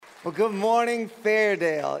Well, good morning,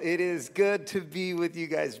 Fairdale. It is good to be with you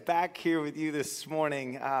guys, back here with you this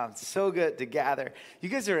morning. So good to gather. You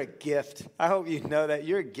guys are a gift. I hope you know that.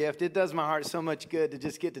 You're a gift. It does my heart so much good to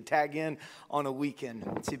just get to tag in on a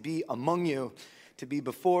weekend, to be among you, to be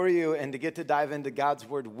before you, and to get to dive into God's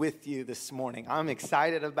Word with you this morning. I'm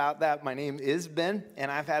excited about that. My name is Ben,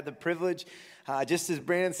 and I've had the privilege, just as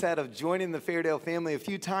Brandon said, of joining the Fairdale family a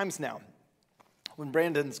few times now when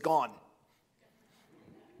Brandon's gone.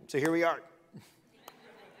 So here we are.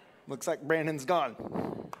 Looks like Brandon's gone.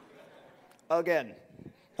 Again.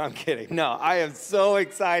 I'm kidding. No, I am so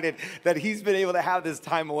excited that he's been able to have this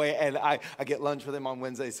time away, and I get lunch with him on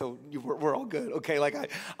Wednesday, so we're all good, okay?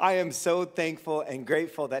 I am so thankful and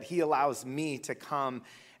grateful that he allows me to come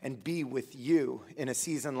and be with you in a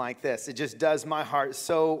season like this. It just does my heart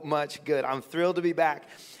so much good. I'm thrilled to be back,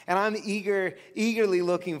 and I'm eagerly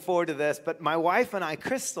looking forward to this, but my wife and I,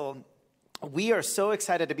 Crystal, we are so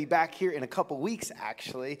excited to be back here in a couple weeks,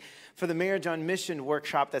 actually, for the Marriage on Mission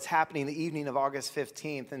workshop that's happening the evening of August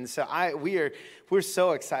 15th. And so we're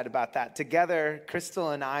so excited about that. Together, Crystal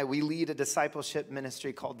and I, we lead a discipleship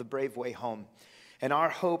ministry called The Brave Way Home. And our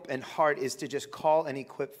hope and heart is to just call and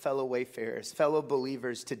equip fellow wayfarers, fellow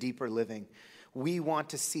believers to deeper living. We want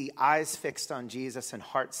to see eyes fixed on Jesus and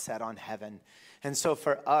hearts set on heaven. And so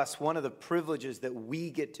for us, one of the privileges that we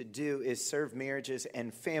get to do is serve marriages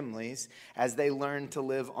and families as they learn to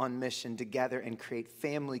live on mission together and create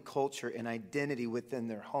family culture and identity within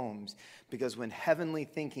their homes. Because when heavenly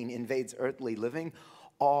thinking invades earthly living,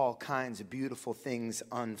 all kinds of beautiful things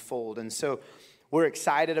unfold. And so we're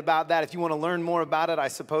excited about that. If you want to learn more about it, I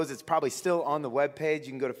suppose it's probably still on the webpage. You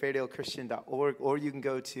can go to fairdalechristian.org, or you can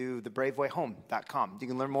go to thebravewayhome.com. You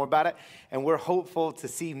can learn more about it, and we're hopeful to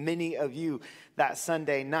see many of you that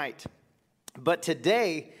Sunday night. But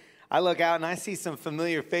today, I look out and I see some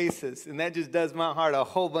familiar faces, and that just does my heart a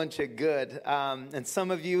whole bunch of good. And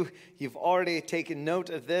some of you, you've already taken note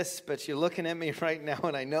of this, but you're looking at me right now,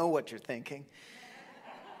 and I know what you're thinking.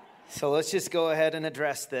 So let's just go ahead and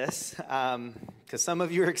address this, because some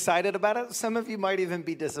of you are excited about it. Some of you might even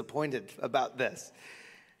be disappointed about this.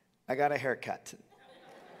 I got a haircut.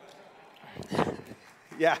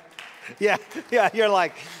 Yeah, you're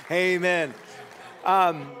like, amen.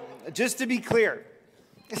 Just to be clear,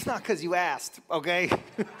 it's not because you asked, okay?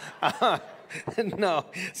 No,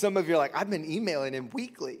 some of you are like, I've been emailing him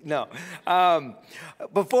weekly. No.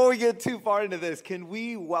 Before we get too far into this, can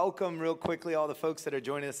we welcome real quickly all the folks that are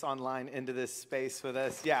joining us online into this space with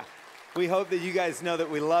us? Yeah, we hope that you guys know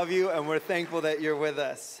that we love you and we're thankful that you're with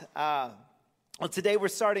us. Well, today we're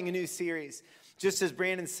starting a new series. Just as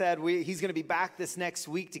Brandon said, he's going to be back this next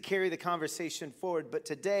week to carry the conversation forward. But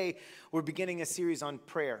today we're beginning a series on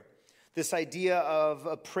prayer. This idea of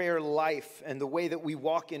a prayer life and the way that we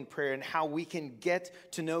walk in prayer and how we can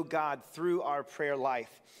get to know God through our prayer life.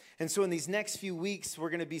 And so in these next few weeks, we're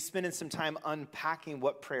going to be spending some time unpacking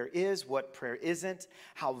what prayer is, what prayer isn't,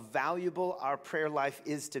 how valuable our prayer life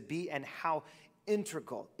is to be, and how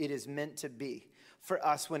integral it is meant to be for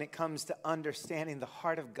us when it comes to understanding the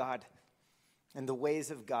heart of God and the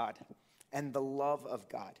ways of God and the love of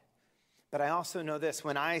God. But I also know this,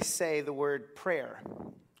 when I say the word prayer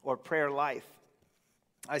or prayer life,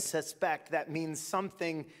 I suspect that means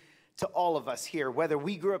something to all of us here. Whether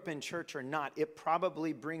we grew up in church or not, it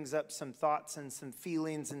probably brings up some thoughts and some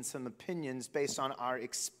feelings and some opinions based on our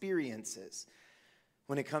experiences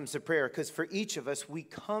when it comes to prayer. Because for each of us, we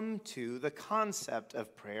come to the concept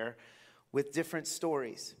of prayer with different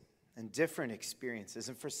stories and different experiences.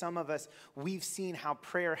 And for some of us, we've seen how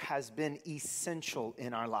prayer has been essential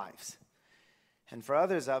in our lives. And for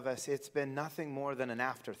others of us, it's been nothing more than an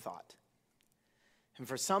afterthought. And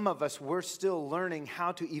for some of us, we're still learning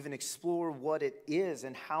how to even explore what it is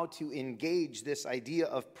and how to engage this idea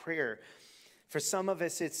of prayer. For some of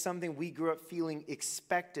us, it's something we grew up feeling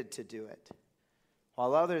expected to do it.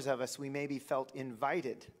 While others of us, we maybe felt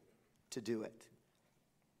invited to do it.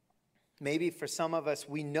 Maybe for some of us,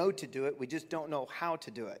 we know to do it, we just don't know how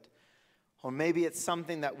to do it. Or maybe it's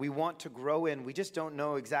something that we want to grow in. We just don't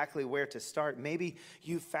know exactly where to start. Maybe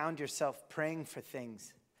you found yourself praying for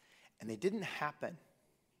things and they didn't happen.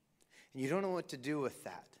 And you don't know what to do with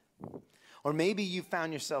that. Or maybe you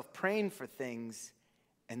found yourself praying for things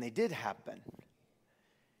and they did happen.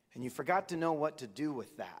 And you forgot to know what to do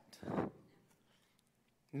with that.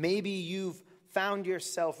 Maybe you've found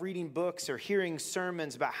yourself reading books or hearing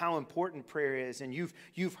sermons about how important prayer is, and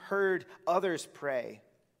you've heard others pray.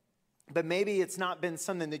 But maybe it's not been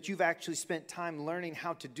something that you've actually spent time learning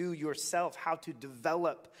how to do yourself, how to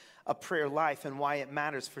develop a prayer life and why it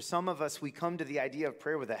matters. For some of us, we come to the idea of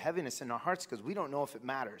prayer with a heaviness in our hearts because we don't know if it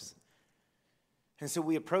matters. And so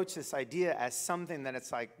we approach this idea as something that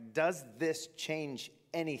it's like, does this change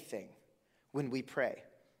anything when we pray?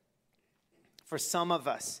 For some of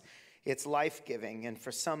us, it's life-giving, and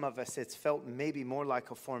for some of us, it's felt maybe more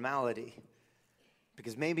like a formality,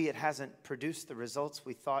 because maybe it hasn't produced the results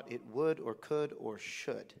we thought it would or could or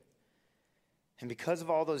should. And because of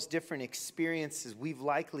all those different experiences, we've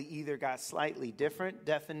likely either got slightly different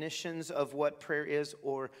definitions of what prayer is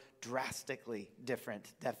or drastically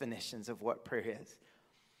different definitions of what prayer is.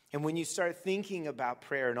 And when you start thinking about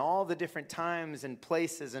prayer and all the different times and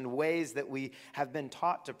places and ways that we have been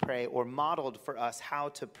taught to pray or modeled for us how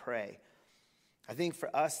to pray, I think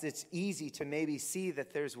for us it's easy to maybe see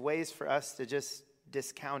that there's ways for us to just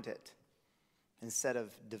discount it instead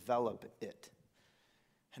of develop it.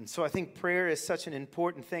 And so I think prayer is such an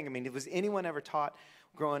important thing. I mean, was anyone ever taught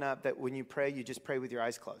growing up that when you pray, you just pray with your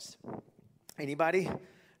eyes closed? Anybody?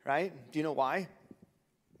 Right? Do you know why?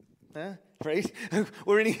 Huh? Right?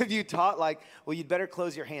 Were any of you taught like, well, you'd better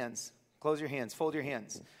close your hands, fold your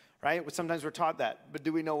hands, right? Sometimes we're taught that, but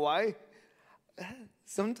do we know why?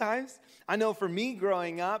 Sometimes. I know for me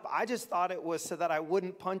growing up, I just thought it was so that I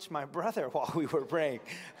wouldn't punch my brother while we were praying.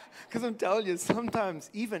 Because I'm telling you, sometimes,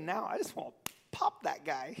 even now, I just want to pop that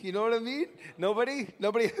guy. You know what I mean? Nobody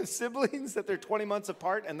has siblings that they're 20 months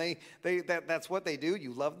apart and that's what they do.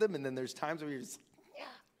 You love them, and then there's times where you're just, yeah,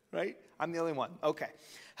 right? I'm the only one. Okay.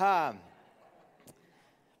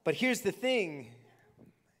 But here's the thing.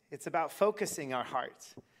 It's about focusing our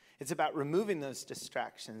hearts. It's about removing those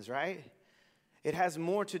distractions, right? It has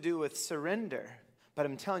more to do with surrender. But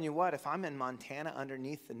I'm telling you what, if I'm in Montana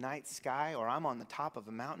underneath the night sky or I'm on the top of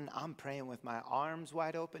a mountain, I'm praying with my arms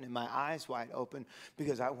wide open and my eyes wide open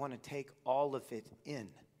because I want to take all of it in.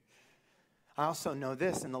 I also know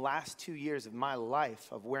this, in the last 2 years of my life,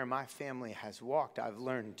 of where my family has walked, I've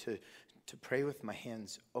learned to pray with my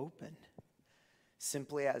hands open,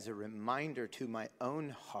 simply as a reminder to my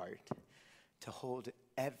own heart to hold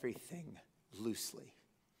everything loosely.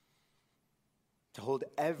 To hold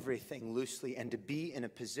everything loosely and to be in a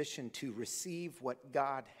position to receive what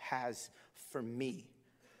God has for me.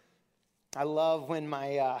 I love when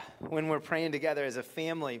when we're praying together as a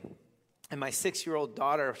family, and my 6-year-old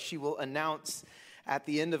daughter, she will announce at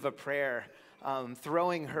the end of a prayer,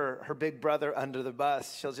 throwing her big brother under the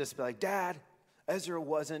bus. She'll just be like, Dad, Ezra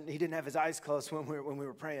he didn't have his eyes closed when we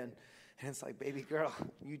were praying. And it's like, baby girl,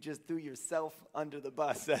 you just threw yourself under the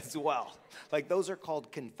bus as well. Like, those are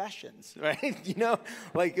called confessions, right? You know,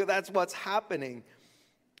 like, that's what's happening.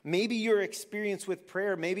 Maybe your experience with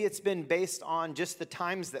prayer, maybe it's been based on just the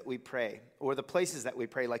times that we pray or the places that we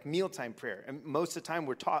pray, like mealtime prayer. And most of the time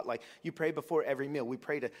we're taught, like, you pray before every meal. We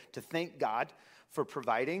pray to thank God for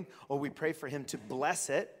providing, or we pray for him to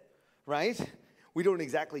bless it, right? We don't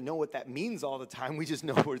exactly know what that means all the time. We just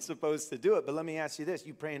know we're supposed to do it. But let me ask you this.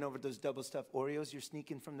 You praying over those double stuffed Oreos you're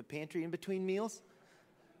sneaking from the pantry in between meals?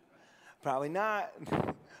 Probably not.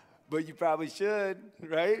 But you probably should,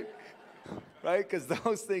 right? Right? Because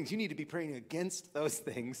those things, you need to be praying against those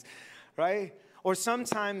things, right? Or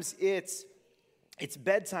sometimes it's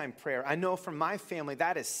bedtime prayer. I know from my family,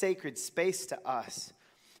 that is sacred space to us.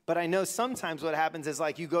 But I know sometimes what happens is,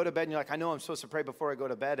 like, you go to bed and you're like, I know I'm supposed to pray before I go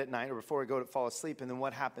to bed at night or before I go to fall asleep. And then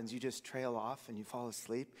what happens? You just trail off and you fall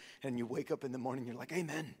asleep and you wake up in the morning, you're like,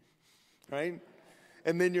 amen, right?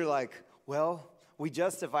 And then you're like, well, we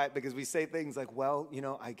justify it because we say things like, well, you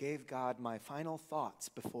know, I gave God my final thoughts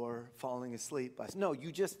before falling asleep. No,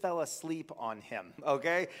 you just fell asleep on him,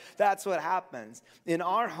 okay? That's what happens. In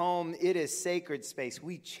our home, it is sacred space.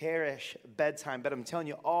 We cherish bedtime, but I'm telling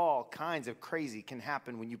you, all kinds of crazy can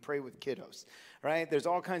happen when you pray with kiddos, right? There's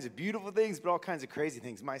all kinds of beautiful things, but all kinds of crazy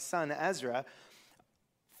things. My son, Ezra,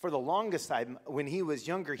 for the longest time, when he was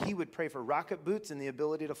younger, he would pray for rocket boots and the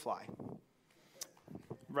ability to fly.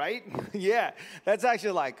 Right? Yeah, that's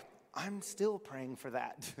actually like, I'm still praying for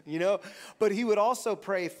that, you know? But he would also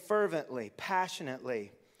pray fervently,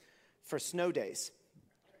 passionately for snow days.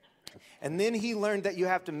 And then he learned that you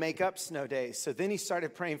have to make up snow days. So then he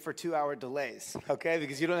started praying for 2-hour delays, okay?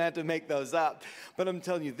 Because you don't have to make those up. But I'm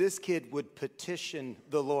telling you, this kid would petition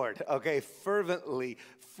the Lord, okay? Fervently,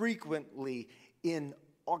 frequently in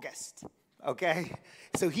August. Okay?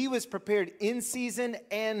 So he was prepared in season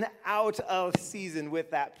and out of season with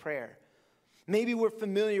that prayer. Maybe we're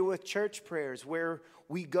familiar with church prayers where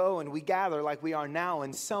we go and we gather like we are now,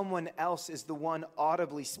 and someone else is the one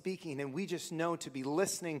audibly speaking, and we just know to be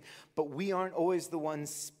listening, but we aren't always the ones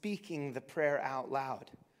speaking the prayer out loud.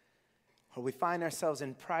 Or we find ourselves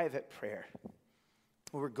in private prayer,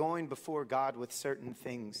 where we're going before God with certain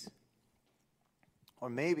things. Or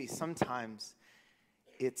maybe sometimes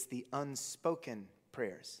it's the unspoken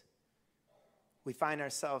prayers we find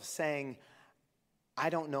ourselves saying, I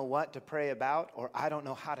don't know what to pray about, or I don't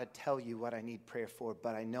know how to tell you what I need prayer for,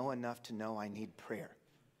 but I know enough to know I need prayer.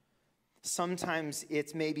 Sometimes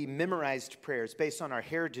it's maybe memorized prayers based on our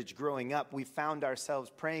heritage growing up. We found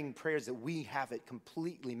ourselves praying prayers that we have it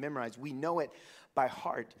completely memorized. We know it by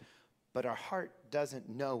heart, but our heart doesn't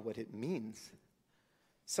know what it means.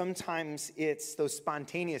 Sometimes it's those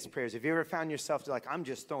spontaneous prayers. Have you ever found yourself like, I'm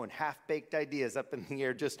just throwing half-baked ideas up in the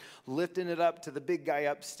air, just lifting it up to the big guy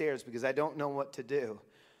upstairs because I don't know what to do?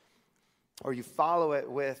 Or you follow it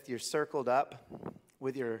with, you're circled up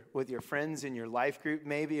with your friends in your life group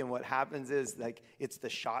maybe, and what happens is like it's the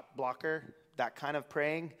shot blocker, that kind of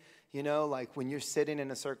praying. You know, like when you're sitting in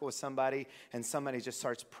a circle with somebody and somebody just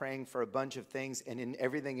starts praying for a bunch of things, and in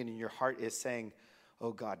everything in your heart is saying,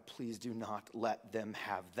 oh God, please do not let them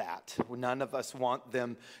have that. None of us want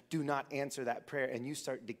them. Do not answer that prayer. And you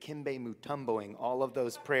start dikembe mutomboing all of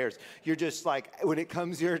those prayers. You're just like, when it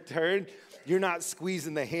comes your turn, you're not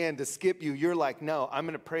squeezing the hand to skip you. You're like, no, I'm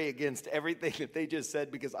going to pray against everything that they just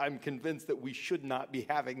said because I'm convinced that we should not be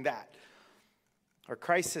having that. Or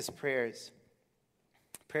crisis prayers.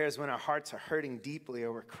 Prayers when our hearts are hurting deeply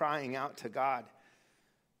or we're crying out to God.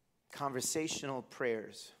 Conversational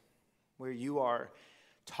prayers where you are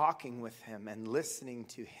talking with him and listening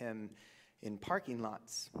to him in parking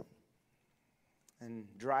lots and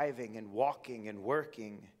driving and walking and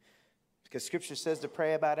working. Because Scripture says to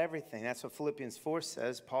pray about everything. That's what Philippians 4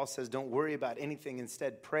 says. Paul says, don't worry about anything.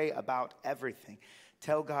 Instead, pray about everything.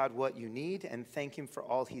 Tell God what you need and thank him for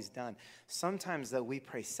all he's done. Sometimes, though, we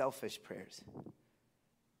pray selfish prayers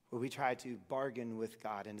where we try to bargain with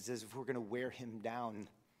God, and it's as if we're going to wear him down.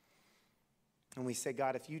 And we say,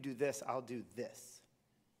 God, if you do this, I'll do this.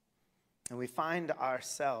 And we find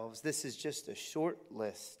ourselves, this is just a short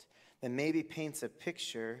list that maybe paints a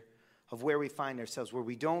picture of where we find ourselves, where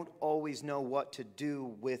we don't always know what to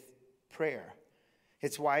do with prayer.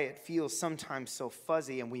 It's why it feels sometimes so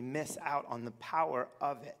fuzzy and we miss out on the power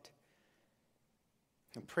of it.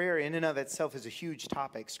 And prayer in and of itself is a huge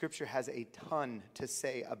topic. Scripture has a ton to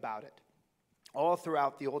say about it. All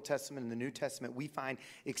throughout the Old Testament and the New Testament, we find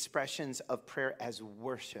expressions of prayer as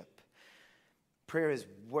worship. Prayer is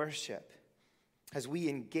worship. As we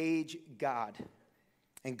engage God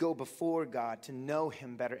and go before God to know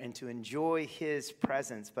him better and to enjoy his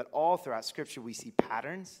presence. But all throughout Scripture, we see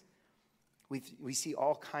patterns. We see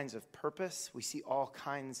all kinds of purpose. We see all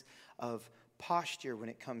kinds of posture when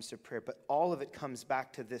it comes to prayer. But all of it comes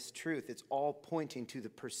back to this truth. It's all pointing to the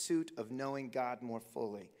pursuit of knowing God more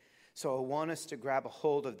fully. So I want us to grab a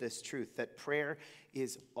hold of this truth, that prayer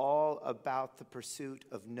is all about the pursuit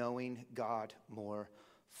of knowing God more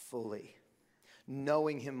fully.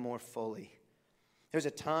 Knowing him more fully. There's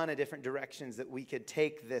a ton of different directions that we could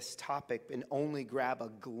take this topic and only grab a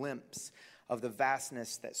glimpse of the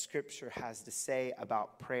vastness that Scripture has to say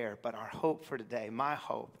about prayer. But our hope for today, my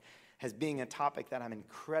hope, as being a topic that I'm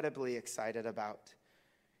incredibly excited about.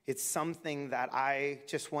 It's something that I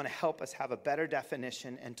just want to help us have a better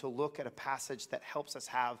definition and to look at a passage that helps us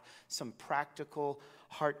have some practical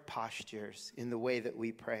heart postures in the way that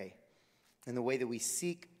we pray, in the way that we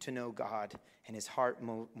seek to know God and his heart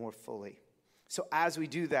more fully. So as we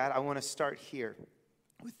do that, I want to start here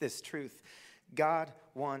with this truth. God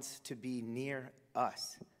wants to be near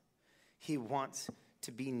us. He wants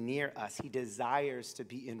to be near us. He desires to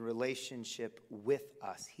be in relationship with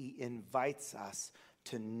us. He invites us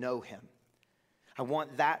to know him. I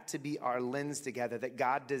want that to be our lens together, that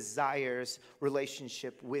God desires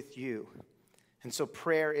relationship with you. And so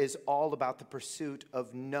prayer is all about the pursuit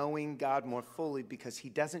of knowing God more fully, because he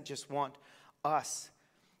doesn't just want us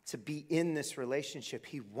to be in this relationship.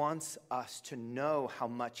 He wants us to know how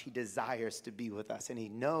much he desires to be with us, and he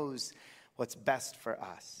knows what's best for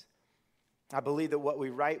us. I believe that what we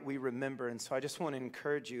write, we remember, and so I just want to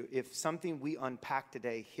encourage you, if something we unpack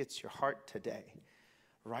today hits your heart today,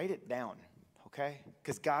 write it down, okay?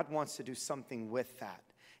 Because God wants to do something with that.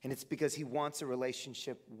 And it's because he wants a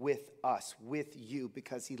relationship with us, with you,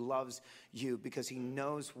 because he loves you, because he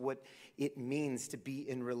knows what it means to be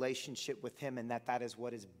in relationship with him, and that is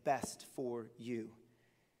what is best for you.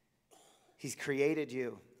 He's created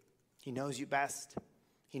you. He knows you best.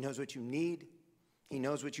 He knows what you need. He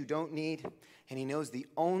knows what you don't need. And he knows the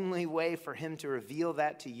only way for him to reveal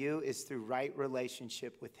that to you is through right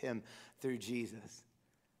relationship with him, through Jesus,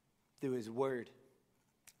 through his word,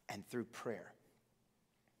 and through prayer.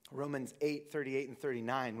 Romans 8:38 and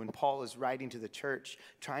 39, when Paul is writing to the church,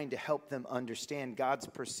 trying to help them understand God's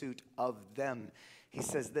pursuit of them, He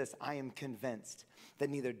says this, I am convinced that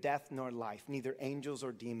neither death nor life, neither angels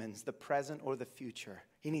or demons, the present or the future,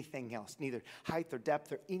 anything else, neither height or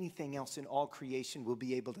depth or anything else in all creation will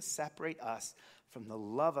be able to separate us from the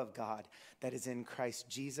love of God that is in Christ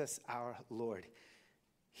Jesus our Lord.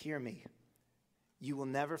 Hear me. You will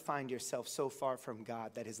never find yourself so far from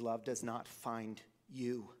God that his love does not find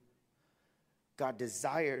you. God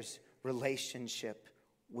desires relationship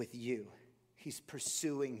with you. He's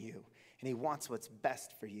pursuing you, and he wants what's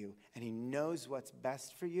best for you, and he knows what's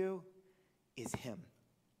best for you is him.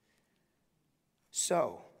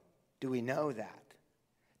 So, do we know that?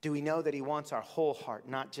 Do we know that he wants our whole heart,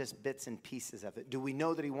 not just bits and pieces of it? Do we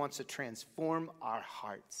know that he wants to transform our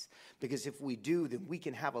hearts? Because if we do, then we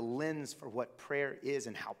can have a lens for what prayer is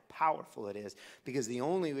and how powerful it is. Because the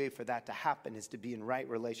only way for that to happen is to be in right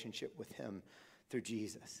relationship with him through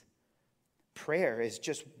Jesus. Prayer is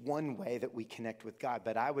just one way that we connect with God,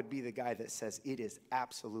 but I would be the guy that says it is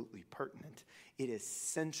absolutely pertinent. It is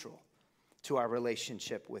central to our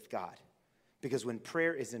relationship with God. Because when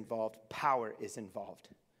prayer is involved, power is involved.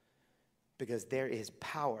 Because there is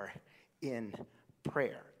power in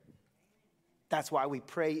prayer. That's why we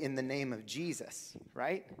pray in the name of Jesus,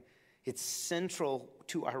 right? It's central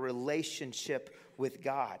to our relationship with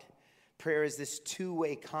God. Prayer is this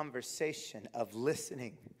two-way conversation of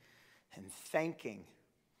listening and thanking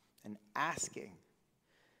and asking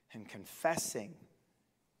and confessing,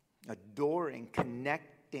 adoring,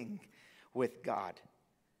 connecting with God.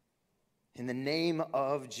 In the name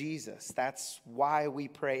of Jesus. That's why we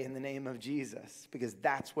pray in the name of Jesus. Because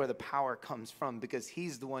that's where the power comes from. Because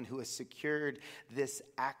he's the one who has secured this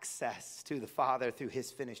access to the Father through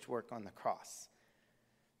his finished work on the cross.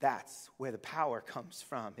 That's where the power comes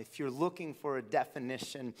from. If you're looking for a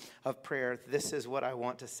definition of prayer, this is what I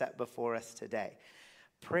want to set before us today.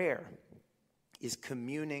 Prayer is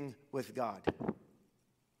communing with God.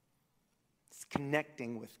 It's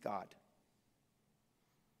connecting with God.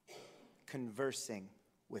 Conversing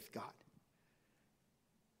with God.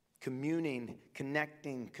 Communing,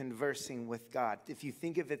 connecting, conversing with God. If you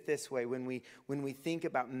think of it this way, when we think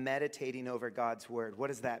about meditating over God's word, what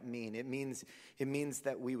does that mean? It means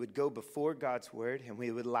that we would go before God's word and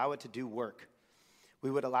we would allow it to do work. We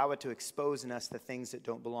would allow it to expose in us the things that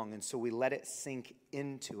don't belong. And so we let it sink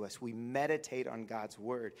into us. We meditate on God's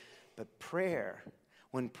word. But prayer,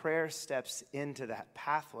 when prayer steps into that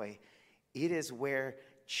pathway, it is where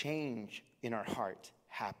change in our heart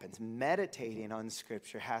happens. Meditating on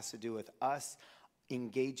Scripture has to do with us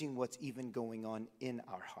engaging what's even going on in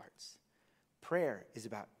our hearts. Prayer is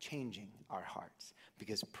about changing our hearts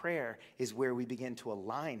because prayer is where we begin to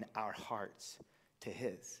align our hearts to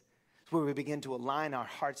his. It's where we begin to align our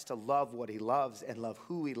hearts to love what he loves and love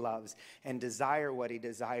who he loves and desire what he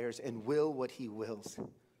desires and will what he wills.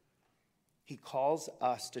 He calls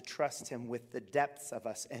us to trust him with the depths of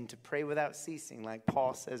us and to pray without ceasing, like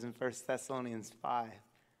Paul says in 1 Thessalonians 5.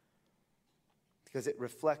 Because it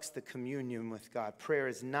reflects the communion with God. Prayer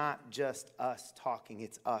is not just us talking,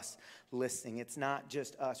 it's us listening. It's not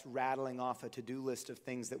just us rattling off a to-do list of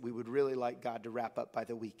things that we would really like God to wrap up by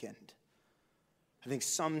the weekend. I think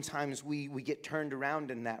sometimes we get turned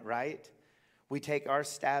around in that, right? We take our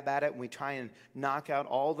stab at it and we try and knock out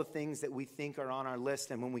all the things that we think are on our list.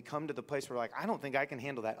 And when we come to the place where we're like, I don't think I can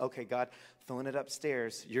handle that. Okay, God, throwing it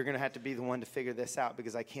upstairs. You're going to have to be the one to figure this out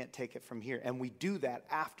because I can't take it from here. And we do that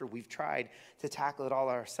after we've tried to tackle it all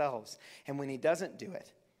ourselves. And when he doesn't do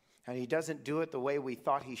it, and he doesn't do it the way we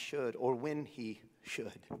thought he should or when he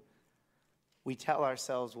should, we tell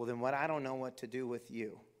ourselves, well, then I don't know what to do with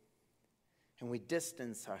you. And we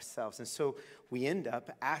distance ourselves. And so we end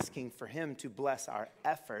up asking for him to bless our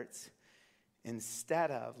efforts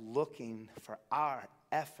instead of looking for our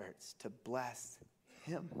efforts to bless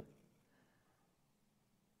him.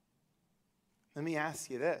 Let me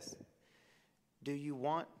ask you this. Do you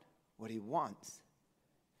want what he wants?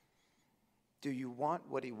 Do you want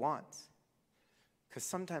what he wants? Because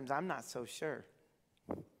sometimes I'm not so sure.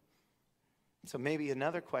 So maybe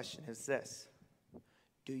another question is this.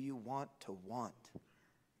 Do you want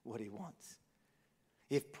what he wants?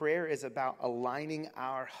 If prayer is about aligning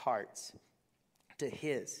our hearts to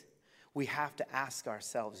his, we have to ask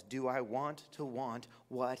ourselves, do I want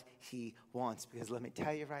what he wants? Because let me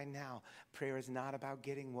tell you right now, prayer is not about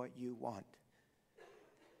getting what you want.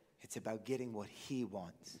 It's about getting what he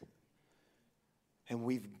wants. And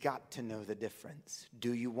we've got to know the difference.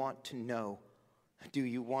 Do you want to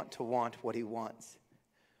want what he wants?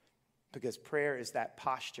 Because prayer is that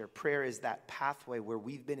posture. Prayer is that pathway where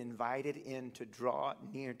we've been invited in to draw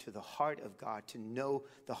near to the heart of God, to know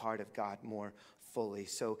the heart of God more fully.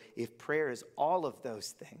 So if prayer is all of those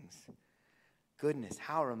things, goodness,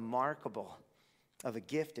 how remarkable of a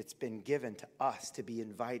gift it's been given to us to be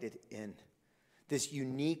invited in. This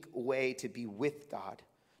unique way to be with God,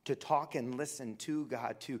 to talk and listen to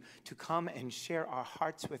God, to come and share our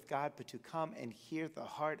hearts with God, but to come and hear the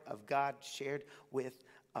heart of God shared with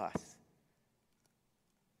us.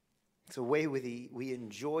 It's a way we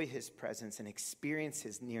enjoy his presence and experience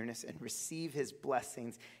his nearness and receive his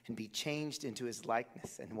blessings and be changed into his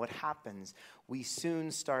likeness. And what happens, we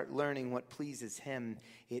soon start learning what pleases him.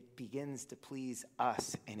 It begins to please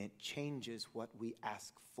us, and it changes what we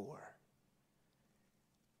ask for.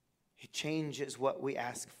 It changes what we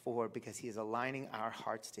ask for because he is aligning our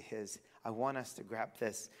hearts to his. I want us to grab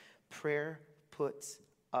this. Prayer puts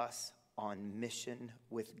us on mission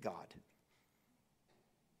with God.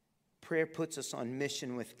 Prayer puts us on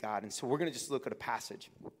mission with God. And so we're going to just look at a passage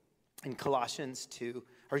in Colossians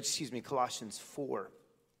 4.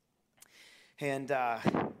 And I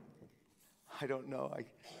don't know,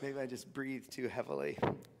 maybe I just breathed too heavily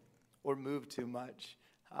or moved too much.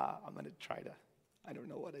 I'm going to try to, I don't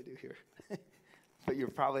know what I do here. But you're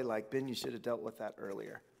probably like, Ben, you should have dealt with that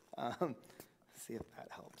earlier. See if that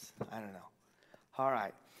helps. I don't know. All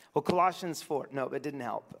right. Well, Colossians 4. No, it didn't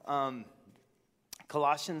help.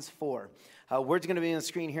 Colossians 4. Words going to be on the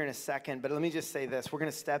screen here in a second, but let me just say this. We're going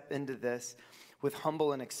to step into this with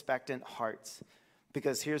humble and expectant hearts,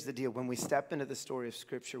 because here's the deal. When we step into the story of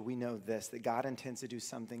Scripture, we know this, that God intends to do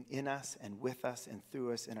something in us and with us and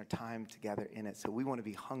through us in our time together in it. So we want to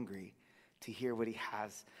be hungry to hear what he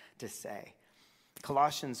has to say.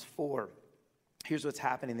 Colossians 4, here's what's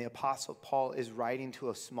happening. The Apostle Paul is writing to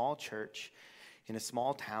a small church in a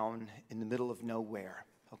small town in the middle of nowhere.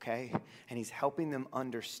 Okay? And he's helping them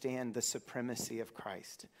understand the supremacy of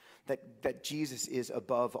Christ, that Jesus is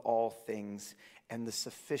above all things, and the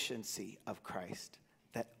sufficiency of Christ,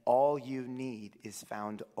 that all you need is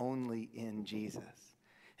found only in Jesus.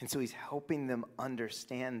 And so he's helping them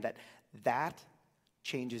understand that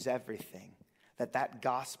changes everything, that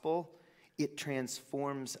gospel, it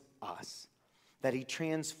transforms us, that he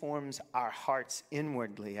transforms our hearts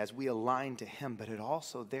inwardly as we align to him, but it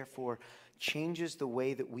also, therefore, changes the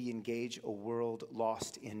way that we engage a world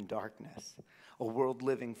lost in darkness, a world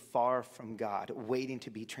living far from God, waiting to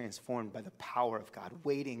be transformed by the power of God,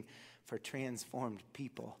 waiting for transformed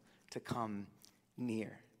people to come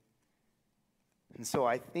near. And so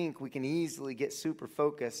I think we can easily get super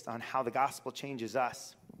focused on how the gospel changes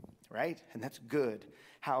us, right? And that's good.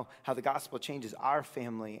 How the gospel changes our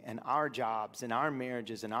family and our jobs and our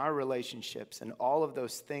marriages and our relationships and all of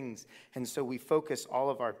those things. And so we focus all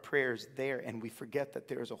of our prayers there, and we forget that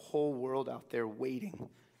there is a whole world out there waiting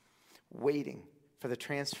for the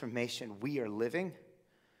transformation we are living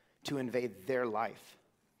to invade their life.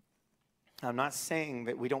 I'm not saying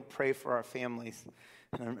that we don't pray for our families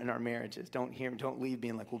and our marriages. Don't leave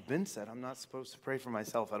being like, well, Ben said I'm not supposed to pray for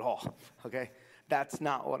myself at all, okay? That's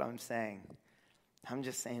not what I'm saying. I'm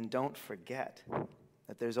just saying don't forget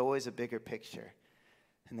that there's always a bigger picture,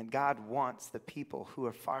 and that God wants the people who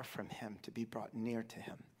are far from him to be brought near to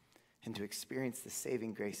him and to experience the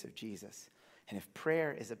saving grace of Jesus. And if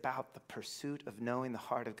prayer is about the pursuit of knowing the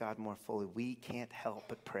heart of God more fully, we can't help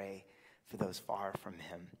but pray for those far from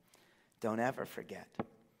him. Don't ever forget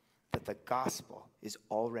that the gospel is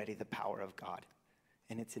already the power of God,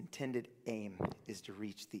 and its intended aim is to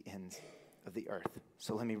reach the ends of the earth.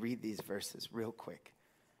 So let me read these verses real quick.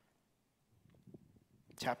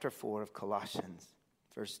 Chapter 4 of Colossians,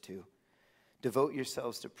 verse 2. Devote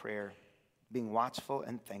yourselves to prayer, being watchful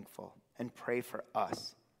and thankful, and pray for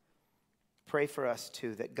us. Pray for us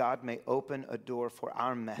too, that God may open a door for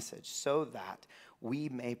our message, so that we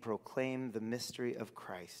may proclaim the mystery of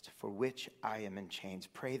Christ, for which I am in chains.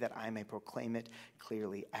 Pray that I may proclaim it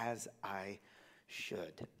clearly, as I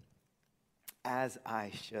should. As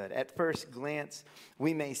I should. At first glance,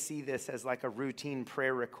 we may see this as like a routine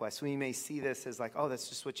prayer request. We may see this as like, oh, that's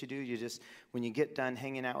just what you do. You just, when you get done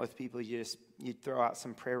hanging out with people, you throw out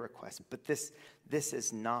some prayer requests. But this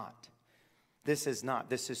is not. This is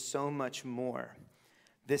not. This is so much more.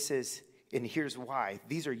 This is, and here's why.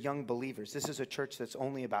 These are young believers. This is a church that's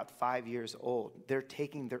only about 5 years old. They're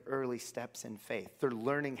taking their early steps in faith. They're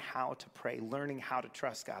learning how to pray, learning how to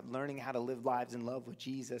trust God, learning how to live lives in love with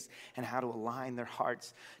Jesus, and how to align their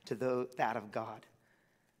hearts to that of God.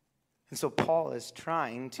 And so Paul is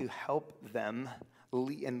trying to help them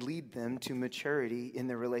and lead them to maturity in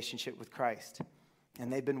their relationship with Christ.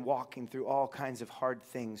 And they've been walking through all kinds of hard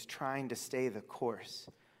things, trying to stay the course.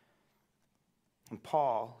 And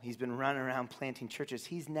Paul, he's been running around planting churches.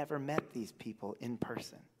 He's never met these people in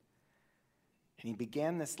person. And he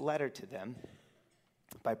began this letter to them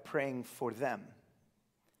by praying for them.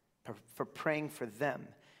 for praying for them,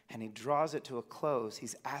 and he draws it to a close,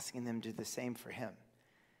 he's asking them to do the same for him.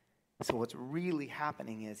 So what's really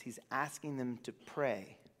happening is he's asking them to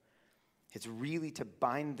pray. It's really to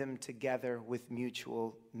bind them together with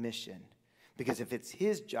mutual mission. Because if it's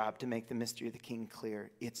his job to make the mystery of the king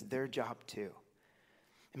clear, it's their job too.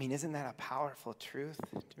 I mean, isn't that a powerful truth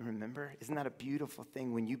to remember? Isn't that a beautiful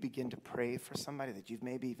thing when you begin to pray for somebody that you've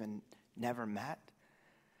maybe even never met?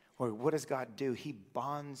 Or what does God do? He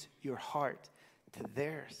bonds your heart to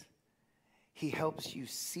theirs. He helps you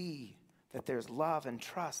see that there's love and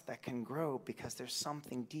trust that can grow because there's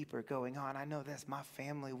something deeper going on. I know this, my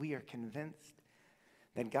family, we are convinced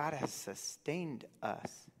that God has sustained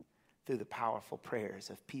us through the powerful prayers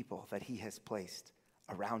of people that he has placed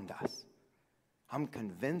around us. I'm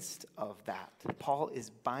convinced of that. Paul is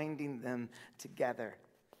binding them together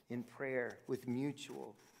in prayer with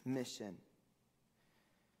mutual mission.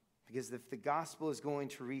 Because if the gospel is going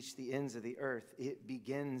to reach the ends of the earth, it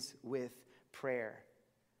begins with prayer.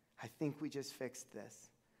 I think we just fixed this.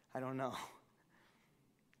 I don't know.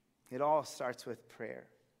 It all starts with prayer.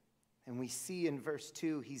 And we see in verse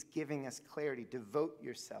 2, he's giving us clarity. Devote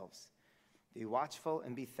yourselves. Be watchful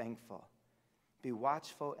and be thankful. Be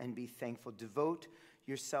watchful and be thankful. Devote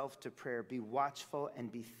yourself to prayer. Be watchful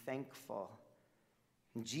and be thankful.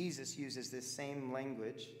 And Jesus uses this same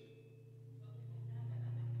language.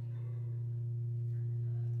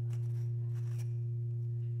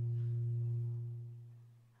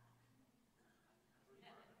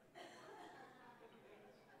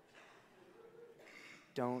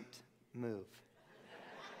 Don't move.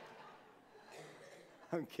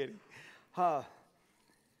 I'm kidding.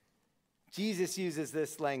 Jesus uses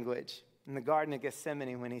this language in the Garden of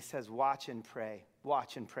Gethsemane when he says, watch and pray.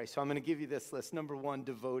 Watch and pray. So I'm going to give you this list. Number 1,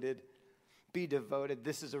 devoted. Be devoted.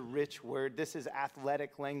 This is a rich word. This is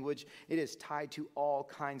athletic language. It is tied to all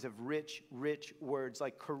kinds of rich words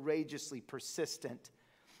like courageously persistent.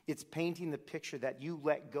 It's painting the picture that you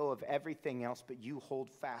let go of everything else, but you hold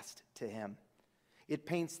fast to him. It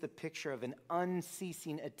paints the picture of an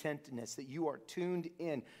unceasing attentiveness, that you are tuned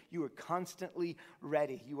in. You are constantly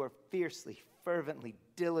ready. You are fiercely, fervently,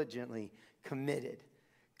 diligently committed.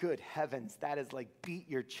 Good heavens, that is like beat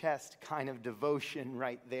your chest kind of devotion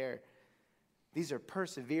right there. These are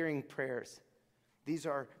persevering prayers. These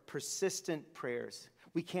are persistent prayers.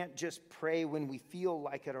 We can't just pray when we feel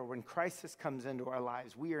like it or when crisis comes into our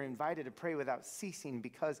lives. We are invited to pray without ceasing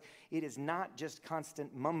because it is not just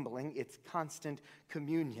constant mumbling, it's constant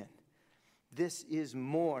communion. This is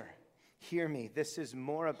more, hear me, this is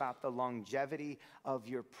more about the longevity of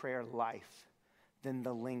your prayer life than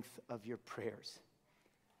the length of your prayers.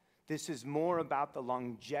 This is more about the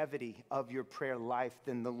longevity of your prayer life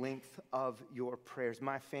than the length of your prayers.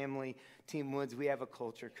 My family, Team Woods, we have a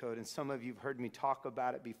culture code, and some of you have heard me talk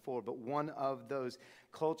about it before, but one of those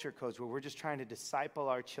culture codes where we're just trying to disciple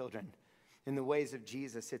our children in the ways of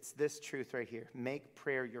Jesus, it's this truth right here. Make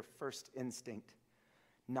prayer your first instinct,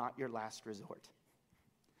 not your last resort.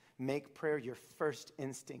 Make prayer your first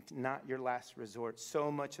instinct, not your last resort.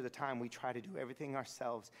 So much of the time we try to do everything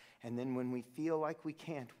ourselves, and then when we feel like we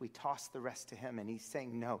can't, we toss the rest to him, and he's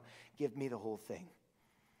saying, no, give me the whole thing.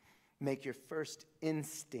 Make your first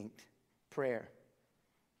instinct prayer.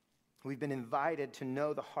 We've been invited to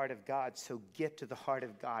know the heart of God, so get to the heart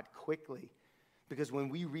of God quickly. Because when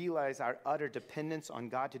we realize our utter dependence on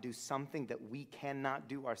God to do something that we cannot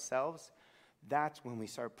do ourselves, that's when we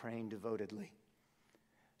start praying devotedly.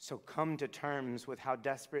 So come to terms with how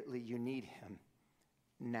desperately you need him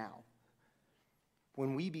now.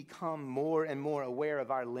 When we become more and more aware of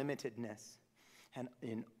our limitedness and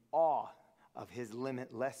in awe of his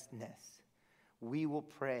limitlessness, we will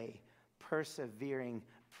pray persevering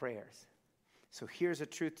prayers. So here's a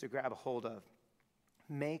truth to grab a hold of.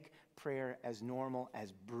 Make prayer as normal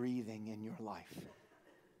as breathing in your life.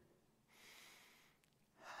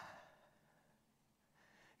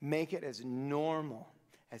 Make it as normal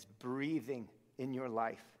as breathing in your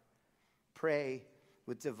life. Pray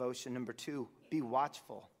with devotion. Number 2, be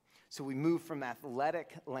watchful. So we move from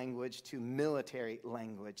athletic language to military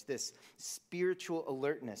language, this spiritual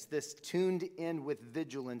alertness, this tuned in with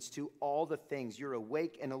vigilance to all the things. You're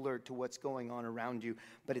awake and alert to what's going on around you,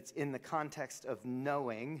 but it's in the context of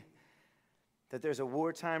knowing that there's a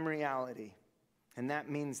wartime reality. And that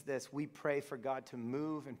means this: we pray for God to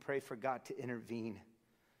move and pray for God to intervene.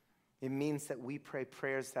 It means that we pray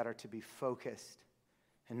prayers that are to be focused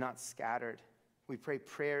and not scattered. We pray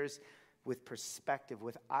prayers with perspective,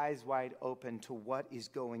 with eyes wide open to what is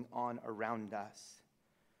going on around us.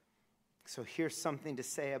 So here's something to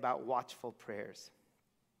say about watchful prayers.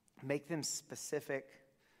 Make them specific,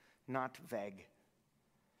 not vague.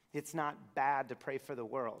 It's not bad to pray for the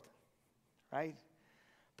world, right?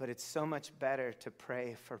 But it's so much better to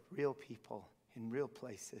pray for real people in real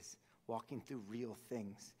places, walking through real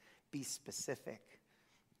things. Be specific,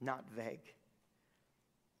 not vague.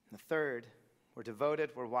 And the third, we're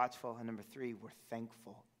devoted, we're watchful. And number three, we're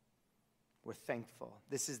thankful. We're thankful.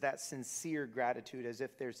 This is that sincere gratitude, as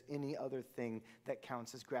if there's any other thing that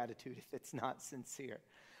counts as gratitude if it's not sincere.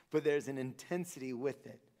 But there's an intensity with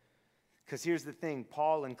it. Because here's the thing,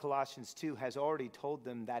 Paul in Colossians 2 has already told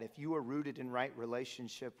them that if you are rooted in right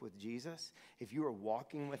relationship with Jesus, if you are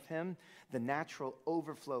walking with him, the natural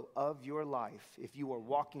overflow of your life, if you are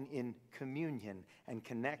walking in communion and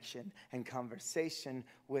connection and conversation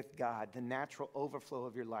with God, the natural overflow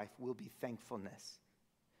of your life will be thankfulness.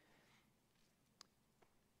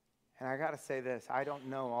 And I got to say this, I don't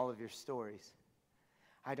know all of your stories.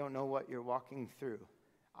 I don't know what you're walking through.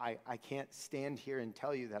 I can't stand here and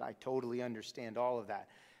tell you that I totally understand all of that.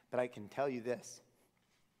 But I can tell you this.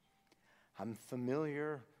 I'm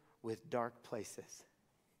familiar with dark places.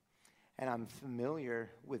 And I'm familiar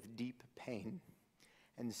with deep pain.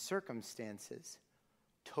 And circumstances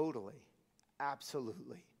totally,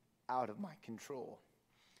 absolutely out of my control.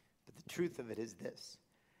 But the truth of it is this.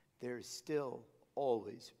 There is still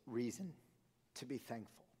always reason to be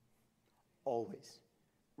thankful. Always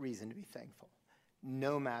reason to be thankful.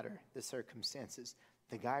 No matter the circumstances.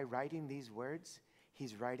 The guy writing these words,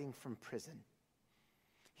 he's writing from prison.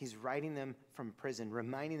 He's writing them from prison,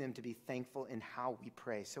 reminding them to be thankful in how we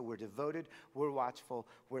pray. So we're devoted, we're watchful,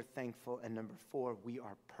 we're thankful. And number 4, we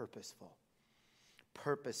are purposeful.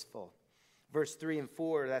 Purposeful. Verse 3 and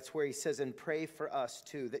 4, that's where he says, and pray for us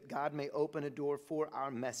too, that God may open a door for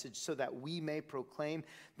our message so that we may proclaim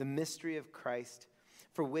the mystery of Christ,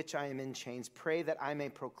 for which I am in chains. Pray that I may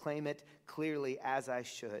proclaim it clearly as I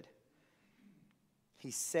should.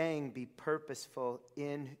 He's saying be purposeful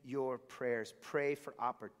in your prayers. Pray for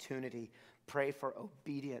opportunity. Pray for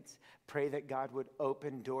obedience. Pray that God would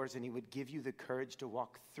open doors and he would give you the courage to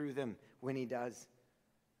walk through them when he does.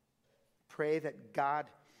 Pray that God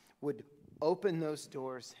would open those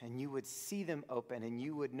doors and you would see them open and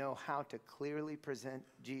you would know how to clearly present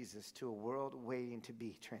Jesus to a world waiting to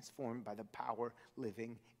be transformed by the power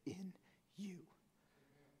living in you.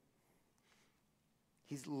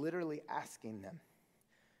 He's literally asking them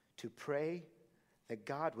to pray that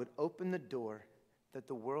God would open the door that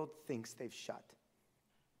the world thinks they've shut.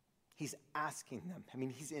 He's asking them. I mean,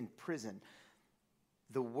 he's in prison.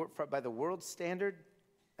 By the world's standard,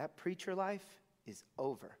 that preacher life is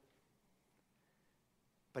over.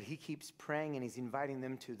 But he keeps praying and he's inviting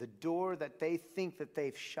them to the door that they think that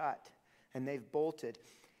they've shut and they've bolted.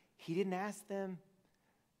 He didn't ask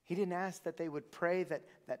that they would pray that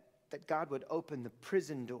God would open the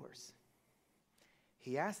prison doors.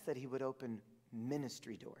 He asked that he would open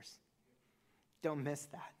ministry doors. Don't miss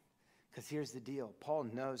that. Because here's the deal. Paul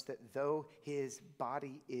knows that though his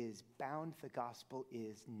body is bound, the gospel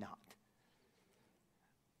is not.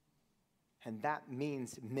 And that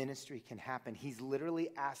means ministry can happen. He's literally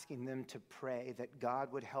asking them to pray that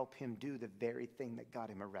God would help him do the very thing that got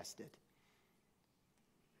him arrested.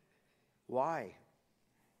 Why?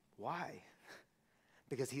 Why?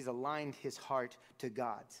 Because he's aligned his heart to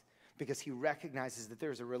God's. Because he recognizes that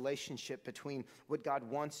there's a relationship between what God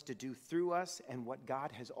wants to do through us and what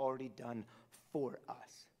God has already done for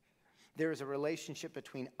us. There is a relationship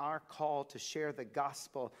between our call to share the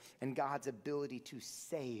gospel and God's ability to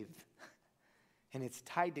save. And it's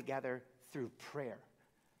tied together through prayer.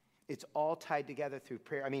 It's all tied together through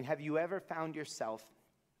prayer. I mean, have you ever found yourself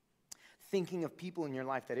thinking of people in your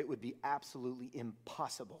life that it would be absolutely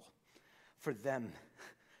impossible for them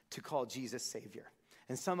to call Jesus Savior?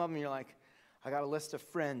 And some of them you're like, I got a list of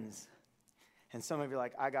friends. And some of you are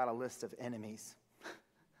like, I got a list of enemies.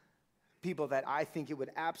 People that I think it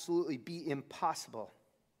would absolutely be impossible.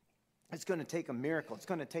 It's going to take a miracle. It's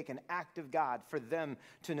going to take an act of God for them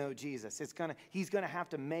to know Jesus. He's going to have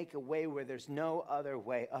to make a way where there's no other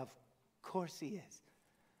way. Of course he is.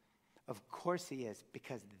 Of course he is,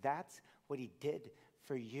 because that's what he did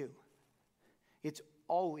for you. It's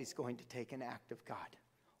always going to take an act of God.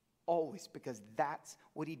 Always, because that's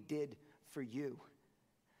what he did for you.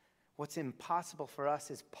 What's impossible for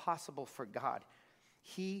us is possible for God.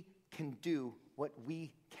 He can do what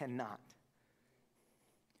we cannot.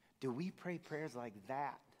 Do we pray prayers like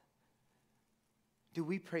that? Do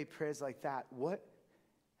we pray prayers like that? What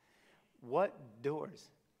doors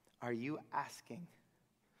are you asking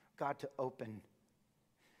God to open?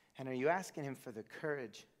 And are you asking him for the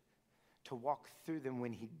courage to walk through them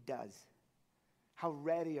when he does? How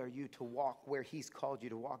ready are you to walk where he's called you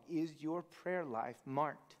to walk? Is your prayer life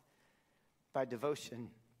marked by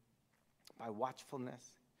devotion by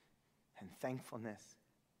watchfulness and thankfulness?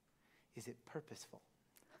 Is it purposeful?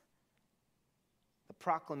 The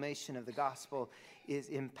proclamation of the gospel is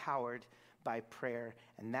empowered by prayer,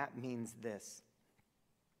 and that means this.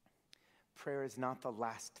 Prayer is not the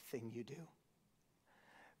last thing you do.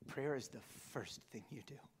 Prayer is the first thing you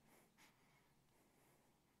do.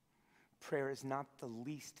 Prayer is not the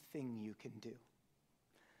least thing you can do.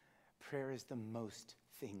 Prayer is the most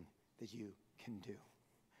thing that you can do.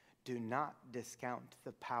 Do not discount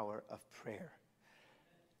the power of prayer.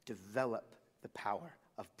 Develop the power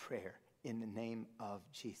of prayer in the name of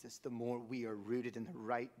Jesus. The more we are rooted in the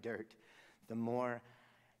right dirt, the more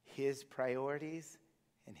his priorities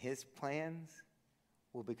and his plans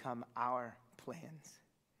will become our plans.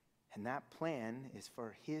 And that plan is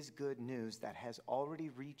for his good news that has already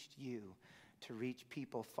reached you to reach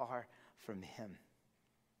people far from him.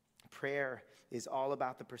 Prayer is all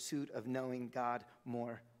about the pursuit of knowing God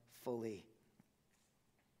more fully,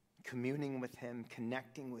 communing with him,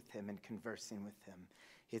 connecting with him, and conversing with him.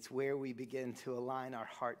 It's where we begin to align our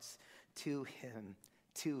hearts to him,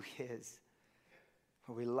 to his,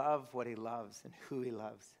 where we love what he loves and who he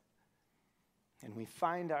loves. And we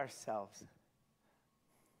find ourselves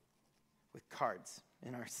with cards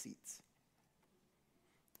in our seats.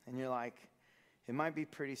 And you're like, it might be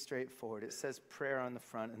pretty straightforward. It says prayer on the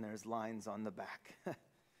front and there's lines on the back.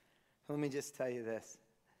 Let me just tell you this.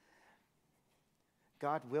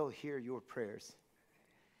 God will hear your prayers.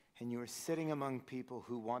 And you are sitting among people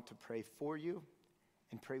who want to pray for you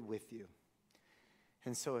and pray with you.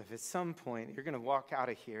 And so if at some point you're going to walk out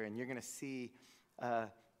of here and you're going to see a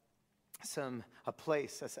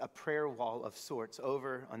place, a prayer wall of sorts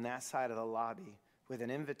over on that side of the lobby with an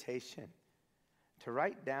invitation to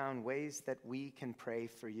write down ways that we can pray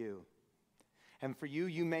for you. And for you,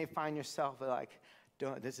 you may find yourself like,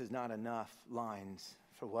 this is not enough lines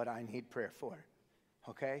for what I need prayer for,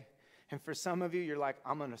 okay? And for some of you, you're like,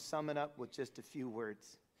 I'm going to sum it up with just a few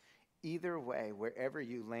words. Either way, wherever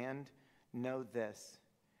you land, know this.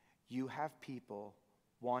 You have people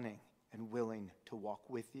wanting and willing to walk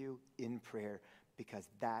with you in prayer because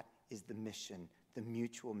that is the mission, the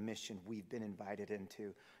mutual mission we've been invited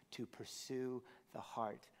into, to pursue the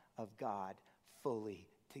heart of God fully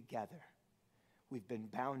together. We've been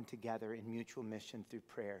bound together in mutual mission through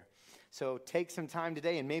prayer. So take some time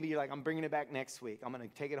today, and maybe you're like, I'm bringing it back next week. I'm going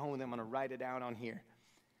to take it home with me. I'm going to write it out on here.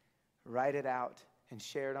 Write it out and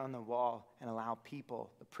share it on the wall and allow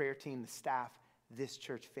people, the prayer team, the staff, this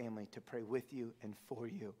church family to pray with you and for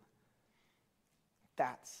you.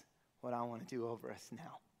 That's what I want to do over us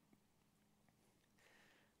now.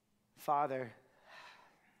 Father,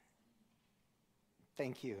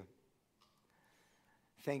 thank you.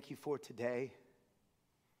 Thank you for today.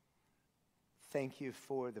 Thank you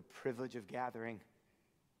for the privilege of gathering.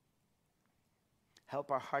 Help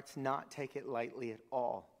our hearts not take it lightly at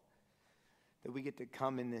all, that we get to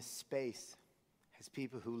come in this space as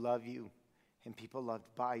people who love you and people loved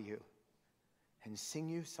by you and sing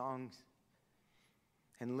you songs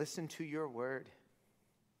and listen to your word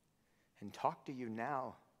and talk to you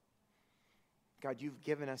now. God, you've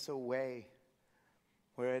given us a way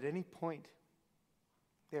where at any point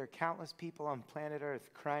there are countless people on planet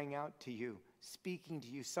Earth crying out to you, speaking to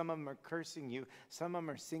you. Some of them are cursing you. Some of them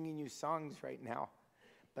are singing you songs right now.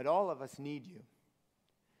 But all of us need you.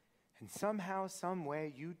 And somehow, some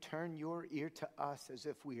way, you turn your ear to us as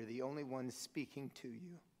if we are the only ones speaking to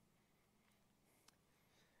you.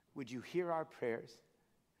 Would you hear our prayers?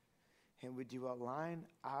 And would you align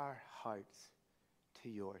our hearts to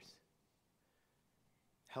yours?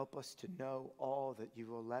 Help us to know all that you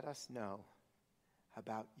will let us know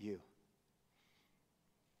about you.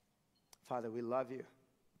 Father, we love you,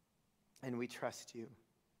 and we trust you,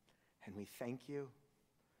 and we thank you,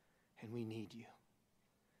 and we need you.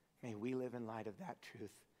 May we live in light of that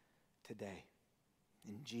truth today.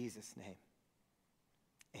 In Jesus' name,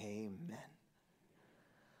 amen.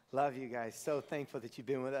 Love you guys. So thankful that you've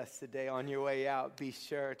been with us today. On your way out, be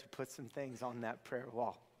sure to put some things on that prayer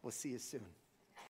wall. We'll see you soon.